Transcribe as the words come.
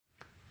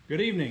Good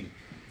evening.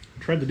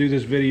 Tried to do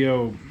this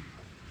video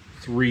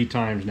 3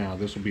 times now.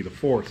 This will be the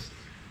 4th.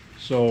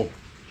 So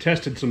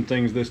tested some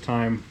things this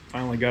time.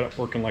 Finally got it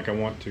working like I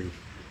want to.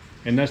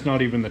 And that's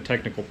not even the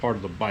technical part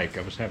of the bike.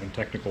 I was having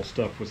technical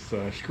stuff with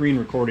screen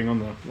recording on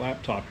the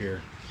laptop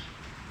here.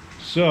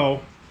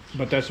 So,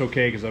 but that's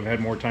okay because I've had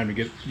more time to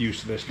get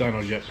used to this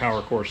DynoJet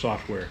PowerCore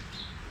software.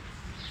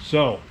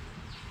 So,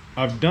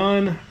 I've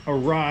done a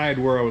ride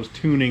where I was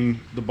tuning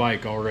the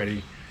bike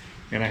already.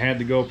 And I had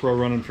the GoPro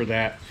running for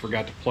that.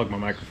 Forgot to plug my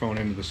microphone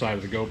into the side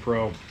of the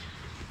GoPro.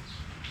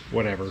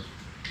 Whatever.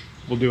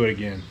 We'll do it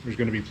again. There's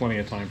going to be plenty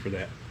of time for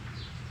that.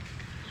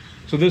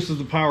 So this is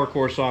the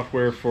PowerCore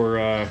software for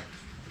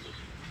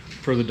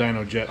the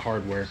DynoJet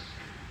hardware.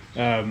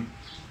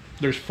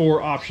 There's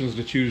 4 options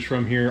to choose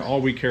from here.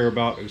 All we care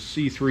about is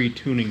C3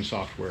 tuning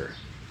software.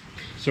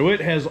 So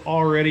it has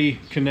already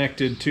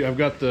connected to, I've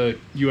got the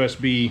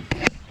USB,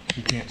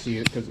 you can't see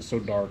it because it's so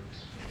dark.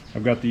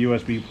 I've got the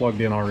USB plugged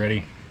in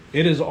already.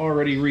 It has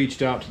already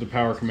reached out to the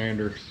Power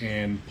Commander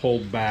and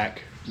pulled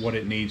back what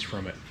it needs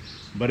from it.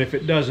 But if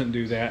it doesn't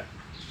do that,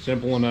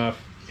 simple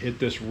enough, hit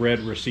this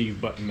red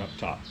receive button up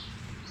top.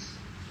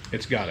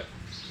 It's got it.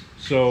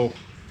 So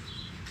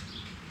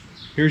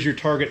here's your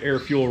target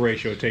air-fuel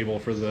ratio table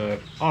for the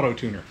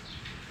AutoTuner.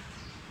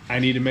 I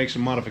need to make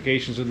some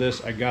modifications of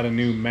this. I got a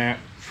new map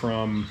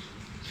from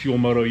Fuel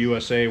Moto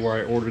USA where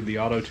I ordered the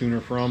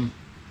AutoTuner from.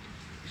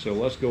 So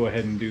let's go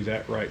ahead and do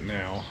that right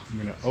now.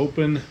 I'm going to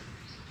open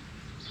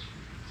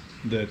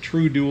the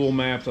True Dual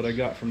map that I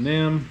got from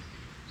them.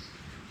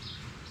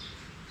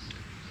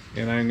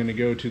 And I'm going to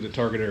go to the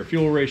target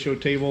air-fuel ratio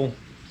table.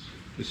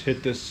 Just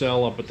hit this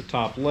cell up at the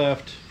top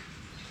left.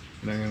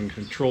 And I'm going to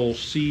Control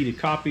C to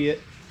copy it.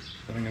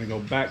 Then I'm going to go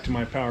back to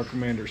my Power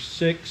Commander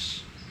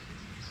 6.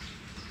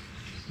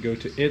 Go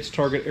to its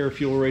target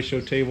air-fuel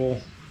ratio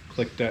table.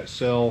 Click that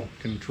cell,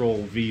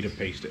 Control V to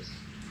paste it.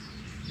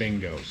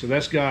 Bingo. So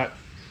that's got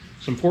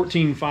some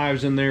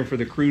 14.5s in there for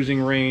the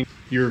cruising range.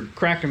 You're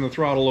cracking the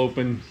throttle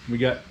open. We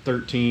got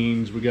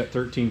 13s, we got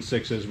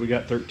 13.6s, we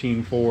got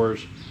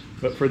 13.4s.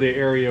 But for the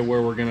area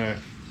where we're gonna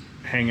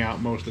hang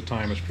out most of the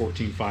time is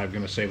 14.5,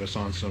 gonna save us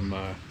on some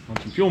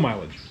fuel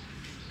mileage.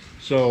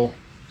 So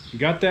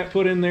got that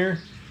put in there.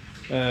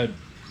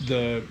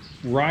 The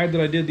ride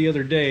that I did the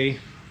other day,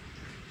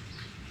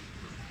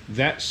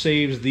 that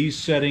saves these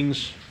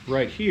settings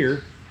right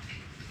here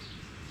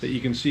that you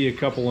can see a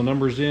couple of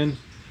numbers in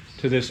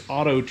to this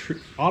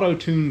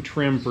AutoTune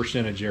trim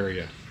percentage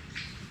area.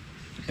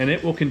 And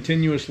it will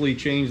continuously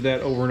change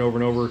that over and over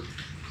and over.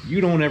 You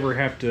don't ever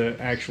have to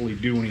actually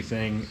do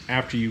anything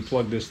after you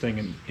plug this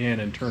thing in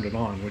and turn it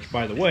on, which,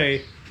 by the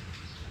way,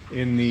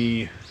 in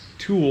the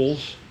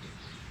tools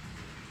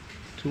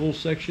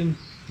section,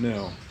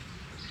 no,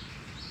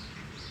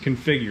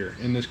 configure,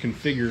 in this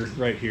configure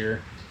right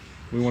here,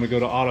 we want to go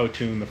to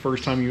AutoTune the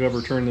first time you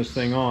ever turn this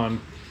thing on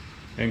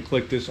and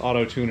click this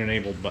AutoTune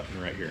enabled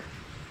button right here.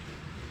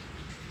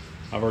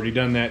 I've already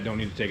done that, don't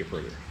need to take it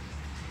further.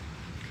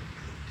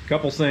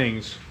 Couple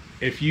things.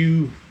 If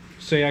you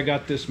say I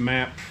got this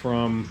map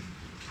from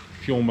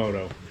Fuel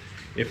Moto,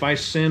 if I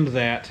send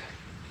that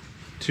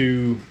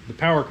to the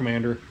Power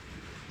Commander,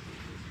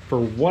 for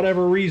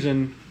whatever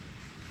reason,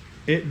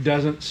 it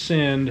doesn't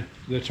send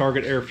the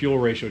target air-fuel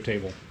ratio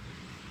table.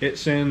 It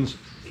sends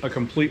a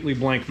completely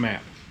blank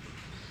map.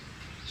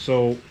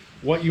 So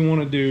what you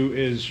want to do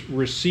is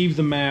receive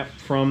the map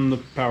from the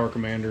Power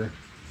Commander,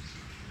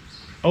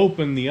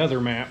 open the other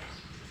map,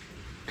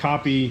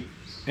 copy,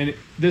 and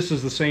this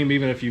is the same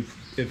even if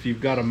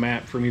you've got a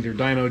map from either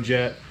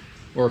DynoJet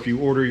or if you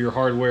order your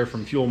hardware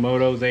from Fuel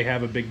Moto, they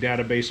have a big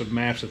database of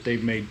maps that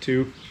they've made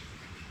too.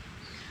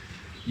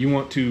 You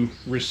want to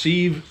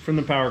receive from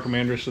the Power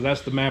Commander, so that's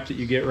the map that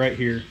you get right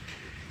here,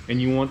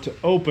 and you want to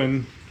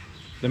open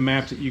the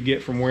map that you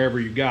get from wherever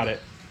you got it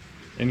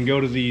and go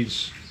to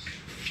these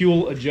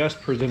fuel adjust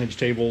percentage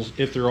tables.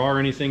 If there are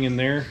anything in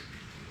there,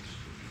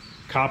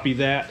 copy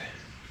that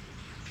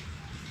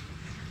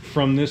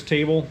from this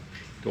table,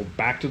 go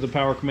back to the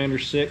Power Commander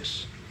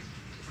 6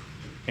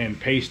 and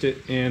paste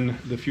it in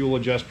the fuel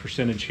adjust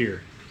percentage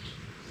here.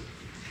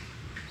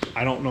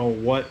 I don't know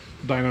what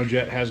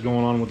DynoJet has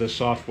going on with this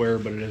software,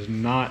 but it is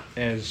not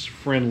as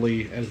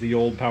friendly as the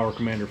old Power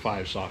Commander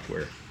 5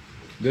 software.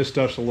 This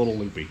stuff's a little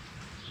loopy.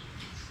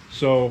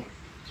 So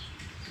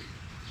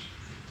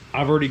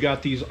I've already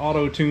got these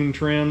AutoTune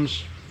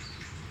trims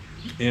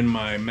in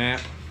my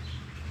map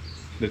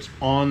that's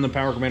on the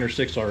Power Commander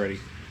 6 already.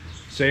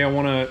 Say I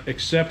want to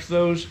accept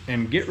those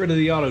and get rid of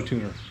the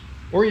AutoTuner.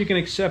 Or you can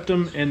accept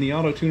them and the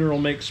AutoTuner will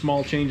make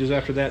small changes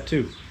after that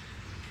too.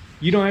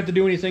 You don't have to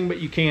do anything, but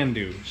you can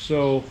do.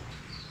 So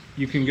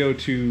you can go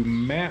to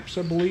Maps,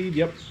 I believe,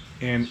 yep,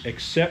 and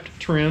accept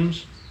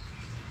trims.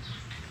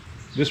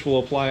 This will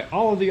apply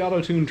all of the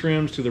AutoTune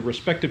trims to the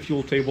respective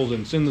fuel tables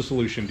and send the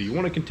solution. Do you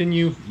want to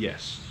continue?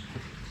 Yes.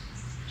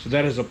 So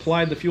that has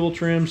applied the fuel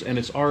trims and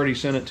it's already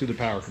sent it to the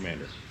Power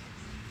Commander.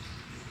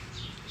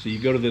 So you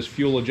go to this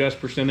fuel adjust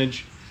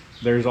percentage.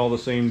 There's all the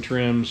same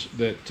trims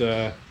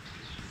that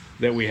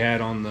we had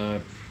on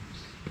the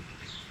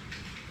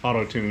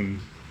AutoTune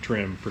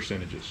trim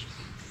percentages.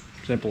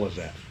 Simple as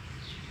that.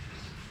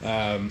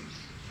 Now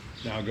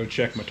I'll go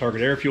check my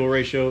target air fuel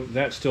ratio.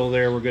 That's still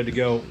there. We're good to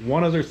go.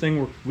 One other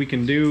thing we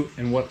can do,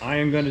 and what I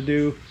am going to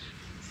do,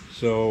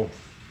 so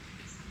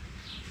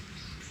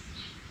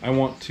I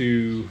want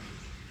to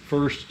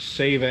first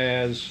save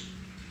as,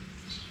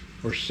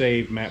 or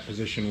save map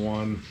position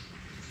 1.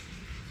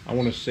 I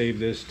want to save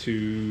this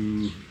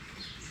to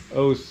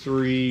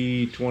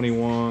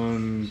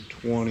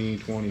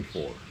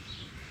 03/21/2024,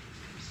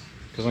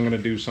 because I'm going to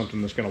do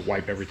something that's going to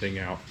wipe everything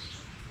out.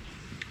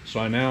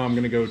 So now I'm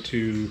going to go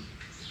to,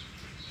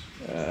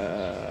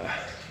 I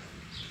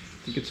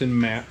think it's in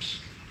maps.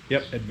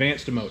 Yep,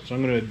 advanced mode. So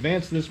I'm going to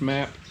advance this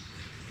map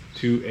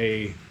to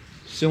a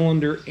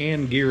cylinder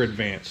and gear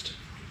advanced.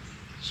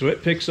 So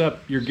it picks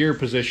up your gear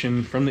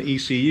position from the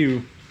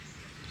ECU,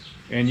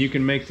 and you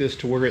can make this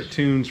to where it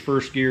tunes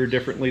first gear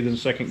differently than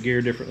second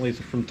gear, differently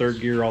from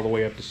third gear all the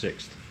way up to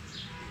sixth.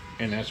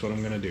 And that's what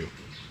I'm going to do.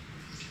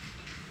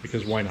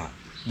 Because why not?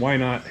 Why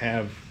not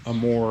have a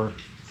more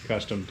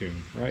custom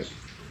tune, right?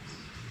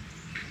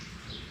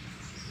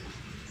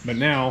 But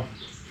now,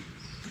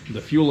 the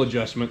fuel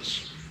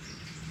adjustments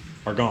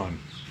are gone.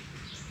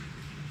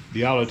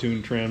 The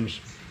AutoTune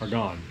trims are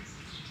gone.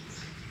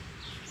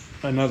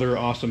 Another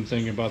awesome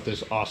thing about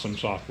this awesome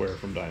software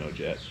from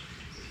DynoJet.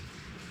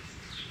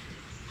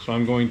 So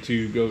I'm going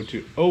to go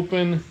to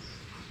open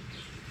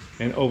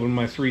and open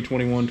my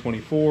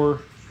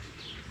 3/21/24,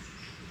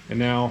 and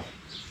now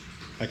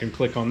I can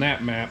click on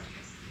that map,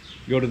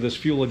 go to this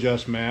fuel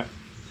adjust map,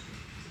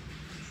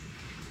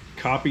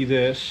 copy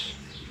this,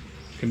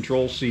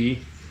 Control C,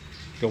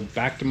 go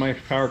back to my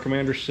Power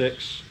Commander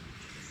 6,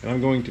 and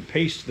I'm going to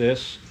paste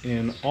this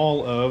in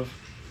all of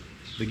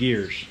the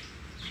gears.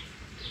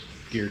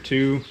 Gear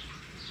 2,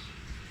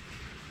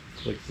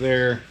 click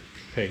there,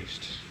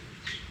 paste.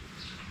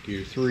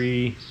 Gear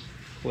 3,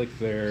 click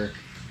there,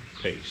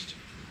 paste.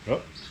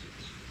 Oh,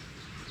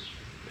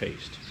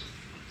 paste.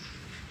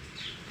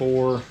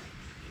 4,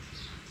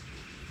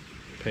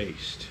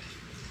 paste.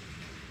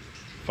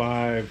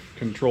 5,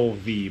 Control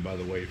V, by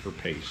the way, for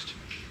paste.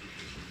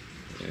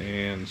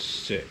 And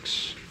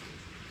 6,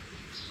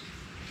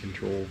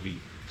 Control V.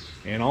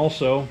 And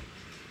also,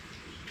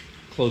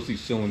 close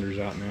these cylinders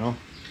out now.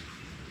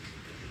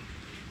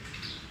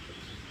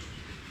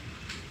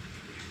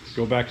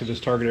 Go back to this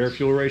target air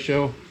fuel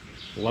ratio.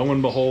 Lo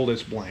and behold,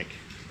 it's blank.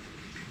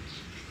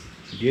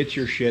 Get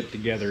your shit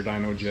together,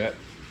 DynoJet.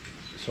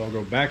 So I'll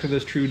go back to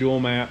this true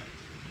dual map,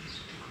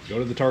 go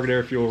to the target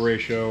air fuel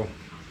ratio,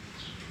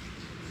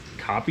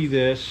 copy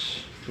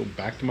this, go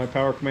back to my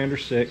Power Commander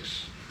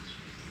 6,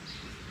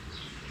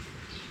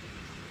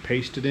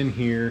 paste it in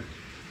here.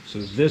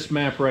 So this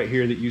map right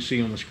here that you see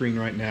on the screen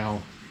right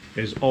now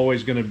is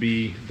always going to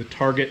be the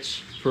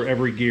targets for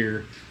every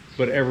gear,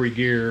 but every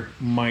gear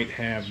might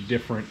have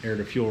different air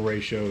to fuel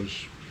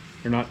ratios,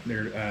 or not,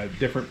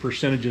 different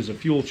percentages of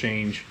fuel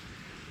change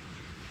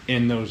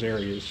in those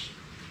areas,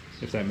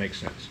 if that makes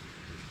sense.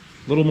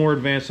 A little more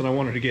advanced than I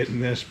wanted to get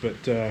in this, but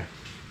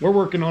we're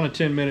working on a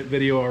 10-minute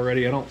video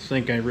already. I don't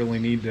think I really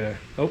need to.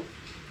 Oh,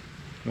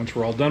 once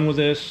we're all done with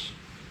this,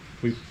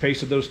 we've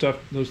pasted those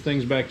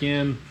things back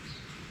in.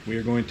 We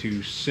are going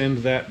to send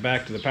that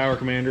back to the Power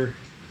Commander.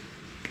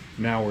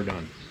 Now we're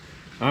done.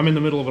 I'm in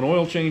the middle of an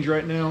oil change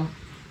right now,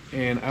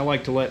 and I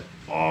like to let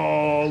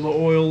all the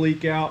oil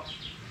leak out.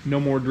 No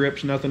more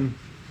drips, nothing.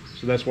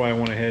 So that's why I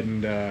went ahead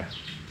and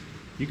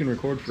you can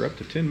record for up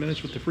to 10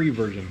 minutes with the free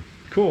version.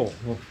 Cool.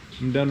 Well,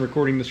 I'm done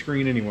recording the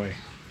screen anyway.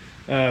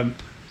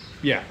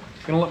 Yeah,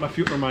 gonna let my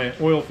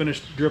oil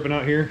finish dripping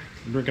out here.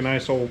 Drink a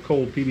nice old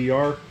cold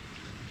PBR.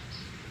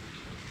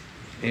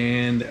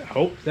 And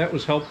hope that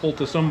was helpful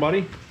to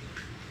somebody.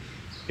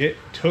 It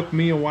took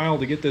me a while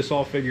to get this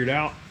all figured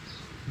out.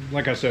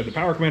 Like I said, the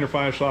Power Commander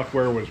 5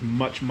 software was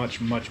much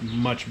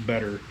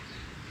better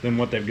than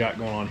what they've got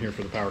going on here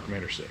for the Power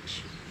Commander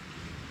 6.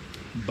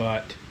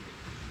 But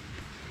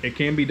it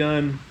can be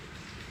done.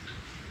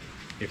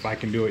 If I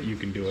can do it, you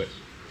can do it.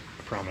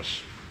 I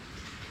promise.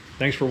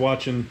 Thanks for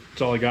watching.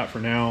 That's all I got for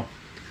now.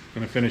 I'm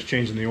going to finish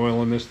changing the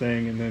oil in this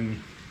thing and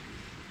then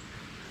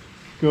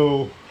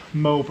go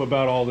mope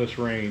about all this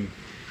rain.